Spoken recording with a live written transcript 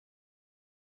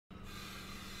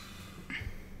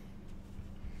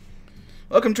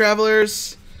Welcome,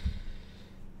 travelers.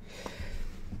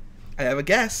 I have a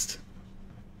guest.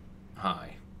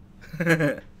 Hi.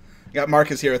 Got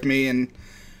Marcus here with me, and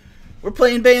we're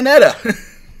playing Bayonetta.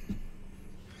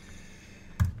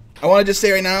 I want to just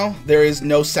say right now, there is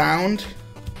no sound,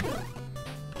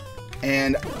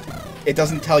 and it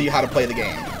doesn't tell you how to play the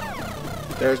game.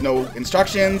 There's no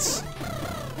instructions.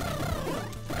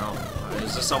 Oh,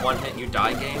 is this a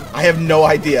one-hit-you-die game? I have no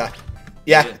idea.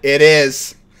 Yeah, it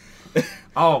is.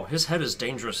 Oh, his head is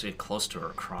dangerously close to her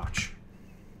crotch.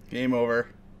 Game over.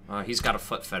 He's got a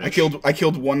foot fetish. I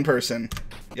killed one person.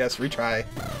 Yes, retry.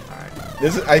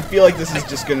 Alright. I feel like this is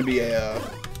just gonna be a.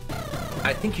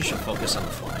 I think you should focus on the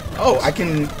fly. Oh, I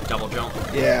can. Double jump.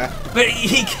 Yeah. But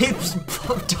he keeps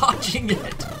dodging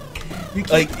it.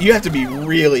 You have to be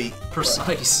really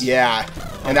precise. Yeah.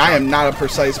 And I am not a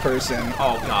precise person.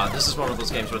 Oh god, this is one of those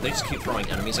games where they just keep throwing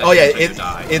enemies at you. Oh yeah,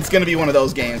 it's gonna be one of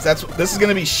those games. This is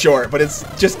gonna be short, but it's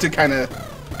just to kind of.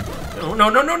 No.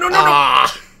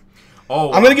 Ah.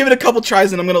 Oh. I'm gonna give it a couple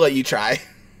tries, and I'm gonna let you try.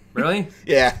 Really?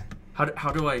 Yeah. How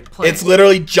do I play? It's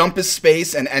literally jump is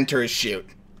space and enter is shoot.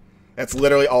 That's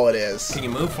literally all it is. Can you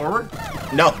move forward?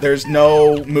 No, there's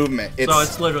no movement. So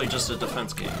it's literally just a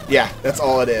defense game. Yeah, that's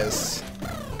all it is.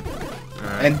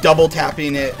 Right. And double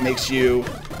tapping it makes you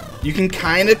can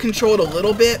kind of control it a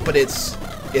little bit, but it's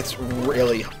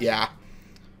really, yeah.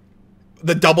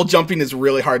 The double jumping is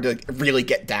really hard to really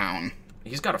get down.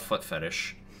 He's got a foot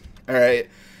fetish. All right.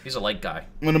 He's a leg guy.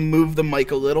 I'm going to move the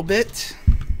mic a little bit.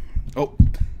 Oh.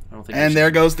 I don't think and there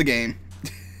goes the game.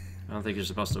 I don't think you're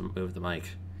supposed to move the mic.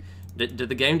 Did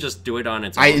the game just do it on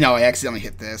its own? No, I accidentally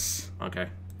hit this. Okay.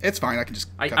 It's fine. I can just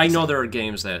I know there are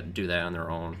games that do that on their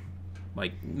own.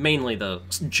 Like, mainly the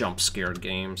jump scare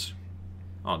games.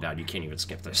 Oh god, you can't even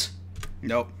skip this.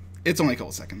 Nope. It's only a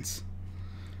couple seconds.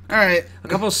 Alright. A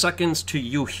couple of seconds to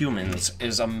you humans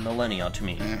is a millennia to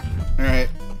me. Yeah. Alright.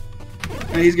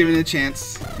 He's giving it a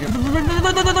chance. Yep.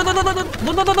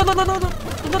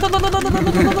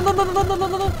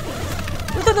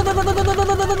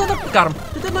 Got him.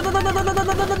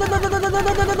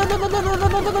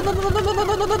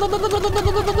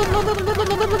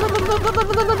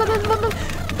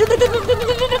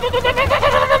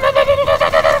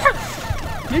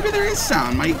 Maybe there is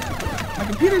sound. My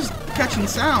computer's catching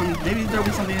sound. Maybe there'll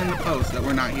be something in the post that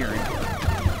we're not hearing.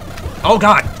 Oh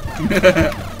god.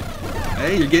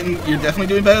 Hey, you're definitely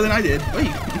doing better than I did.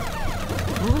 Wait.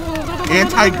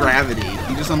 Anti-gravity.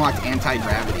 You just unlocked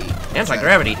anti-gravity.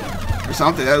 Anti-gravity? Or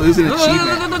something. That was an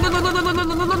achievement.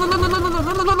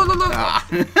 Ah.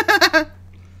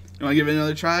 You want to give it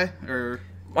another try? Or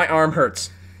my arm hurts.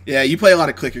 Yeah, you play a lot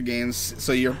of clicker games,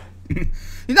 so you're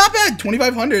not bad.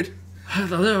 2,500.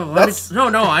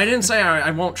 No, I didn't say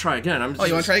I won't try again. You want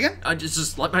to try again? I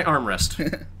just let my arm rest. All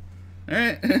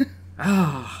right.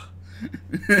 Ah.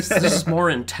 This is more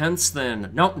intense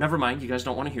than... Nope, never mind. You guys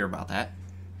don't want to hear about that.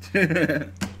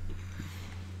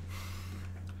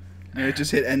 I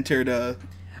just hit enter to...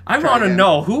 I want to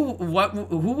know who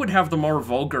would have the more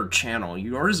vulgar channel,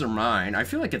 yours or mine? I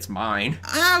feel like it's mine.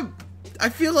 I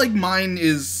feel like mine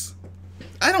is...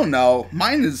 I don't know.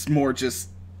 Mine is more just...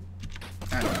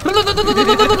 I don't know.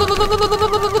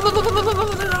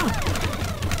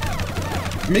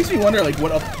 It makes me wonder, like,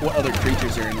 what other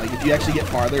creatures are in. Like, if you actually get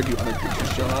farther, do other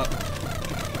creatures show up?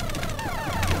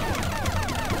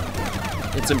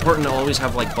 It's important to always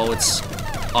have, like, bullets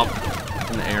up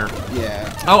in the air.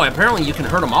 Yeah. Oh, apparently you can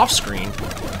hurt them off screen.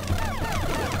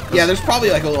 Yeah, there's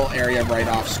probably, like, a little area right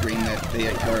off screen that they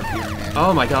are appearing in.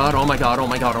 Oh my god, oh my god, oh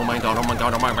my god, oh my god, oh my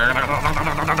god, oh my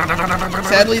god.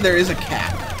 Sadly, there is a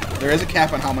cap. There is a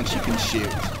cap on how much you can shoot.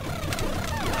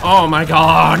 Oh my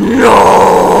god,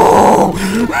 no!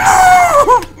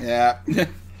 No! Yeah.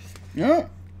 Yeah.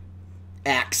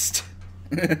 Axed.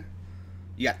 You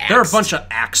got axed. There are a bunch of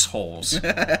axe holes.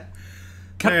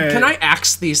 Can I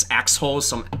axe these axe holes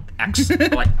some axe?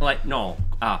 No.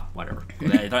 Whatever.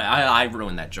 I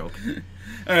ruined that joke.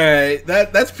 Alright,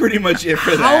 that's pretty much it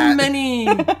for that.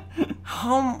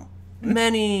 How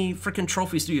many freaking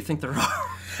trophies do you think there are?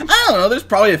 I don't know. There's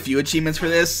probably a few achievements for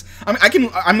this. I'm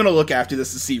gonna look after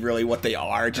this to see really what they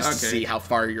are, just to see how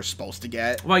far you're supposed to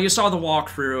get. Well, you saw the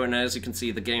walkthrough, and as you can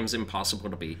see, the game's impossible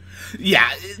to beat. Yeah,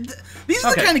 these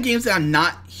are the kind of games that I'm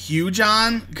not huge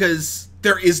on because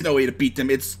there is no way to beat them.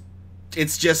 It's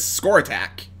just score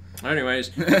attack.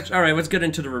 Anyways, all right, let's get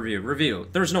into the review.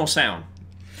 There's no sound.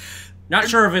 Not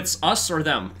sure if it's us or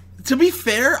them. To be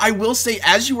fair, I will say,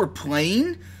 as you were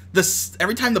playing,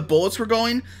 every time the bullets were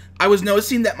going, I was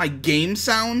noticing that my game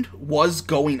sound was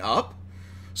going up.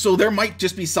 So there might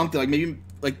just be something, like maybe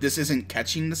like this isn't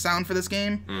catching the sound for this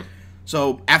game.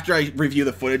 So after I review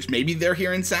the footage, maybe they're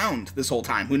hearing sound this whole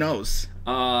time. Who knows?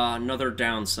 Another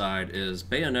downside is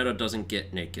Bayonetta doesn't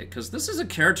get naked, because this is a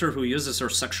character who uses her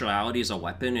sexuality as a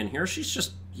weapon, and here she's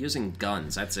just using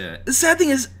guns. That's it. The sad thing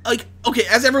is, like, okay,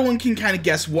 as everyone can kind of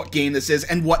guess what game this is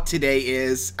and what today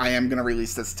is, I am going to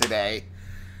release this today.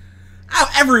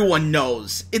 Everyone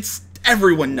knows.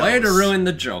 Everyone knows. Way to ruin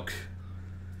the joke.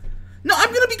 No,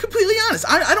 I'm gonna be completely honest.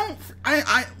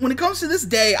 When it comes to this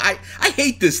day, I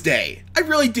hate this day. I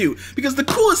really do. Because the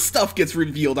coolest stuff gets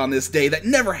revealed on this day that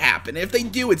never happened. If they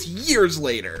do, it's years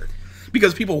later.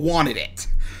 Because people wanted it.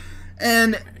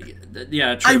 And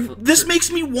yeah, this makes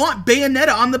me want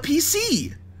Bayonetta on the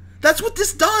PC. That's what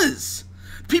this does.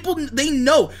 People, they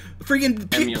know. Friggin'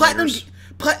 Platinum...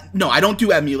 No, I don't do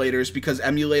emulators because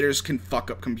emulators can fuck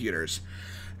up computers.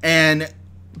 And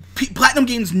Platinum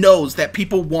Games knows that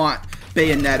people want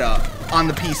Bayonetta on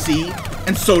the PC,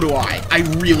 and so do I. I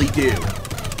really do.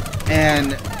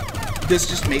 And this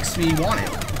just makes me want it.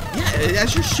 Yeah,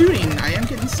 as you're shooting, I am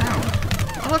getting sound.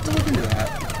 I'll have to look into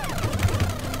that.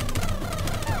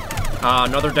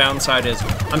 Another downside is,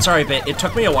 I'm sorry, but it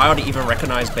took me a while to even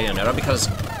recognize Bayonetta because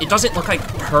it doesn't look like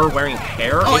her wearing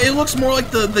hair. Oh, it looks more like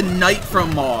the knight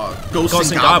from Ghosts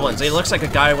and Goblins. It looks like a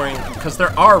guy wearing, because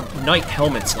there are knight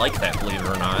helmets like that, believe it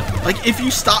or not. Like, if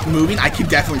you stop moving, I can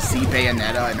definitely see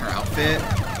Bayonetta in her outfit.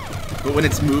 But when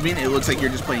it's moving, it looks like you're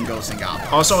just playing Ghosts and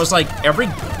Goblins. Also, it's like every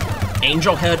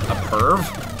angel head a perv.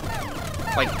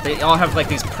 Like, they all have like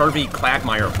these pervy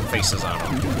Quagmire faces on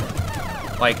them.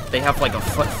 Like, they have, like, a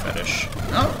foot fetish.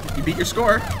 Oh, you beat your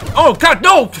score. Oh, God,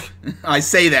 no! I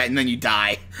say that, and then you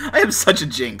die. I am such a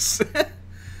jinx.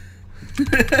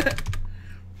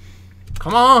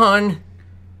 Come on!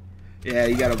 Yeah,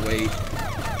 you gotta wait.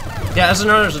 Yeah, as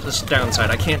another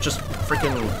downside, I can't just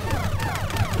freaking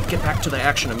get back to the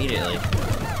action immediately.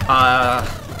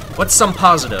 What's some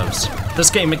positives? This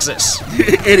game exists.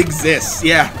 It exists,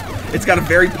 yeah. It's got a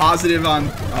very positive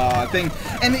thing,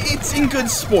 and it's in good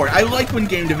sport. I like when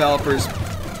game developers,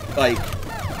 like,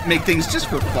 make things just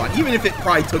for fun, even if it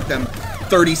probably took them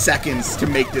 30 seconds to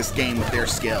make this game with their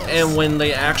skills. And when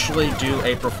they actually do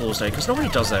April Fool's Day, because nobody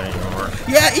does that anymore.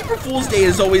 Yeah, April Fool's Day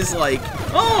is always like,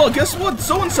 oh, guess what,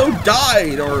 so-and-so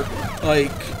died, or,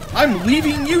 like, I'm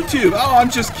leaving YouTube. Oh,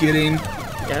 I'm just kidding.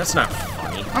 Yeah, that's not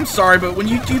funny. I'm sorry, but when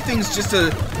you do things just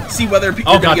to see whether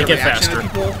people they get faster.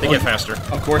 They get faster.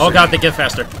 Of course. Oh God, they get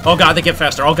faster. Oh God, they get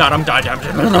faster. Oh God, I'm dying.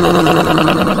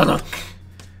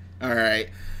 All right,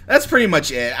 that's pretty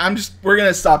much it. We're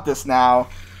gonna stop this now.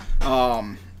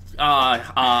 9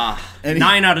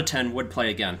 out of 10 would play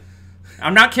again.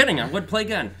 I'm not kidding. I would play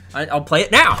again. I'll play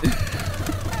it now.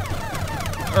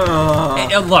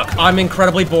 And look, I'm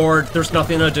incredibly bored. There's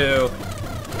nothing to do.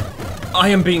 I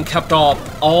am being kept up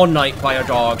all night by a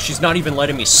dog. She's not even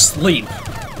letting me sleep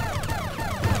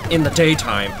in the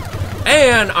daytime.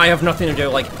 And I have nothing to do,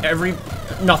 like,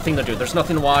 nothing to do. There's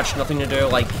nothing to watch, nothing to do,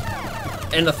 like,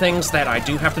 and the things that I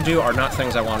do have to do are not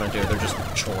things I want to do. They're just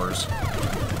chores.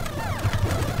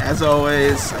 As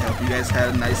always, I hope you guys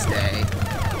had a nice day.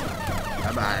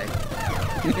 Bye-bye.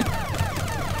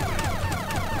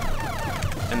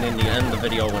 And then you end the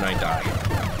video when I die.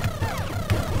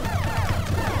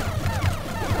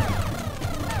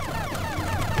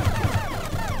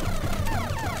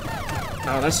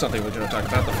 Oh, that's something we're going to talk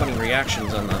about, the funny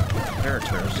reactions on the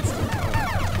characters.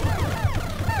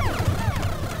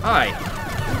 Hi.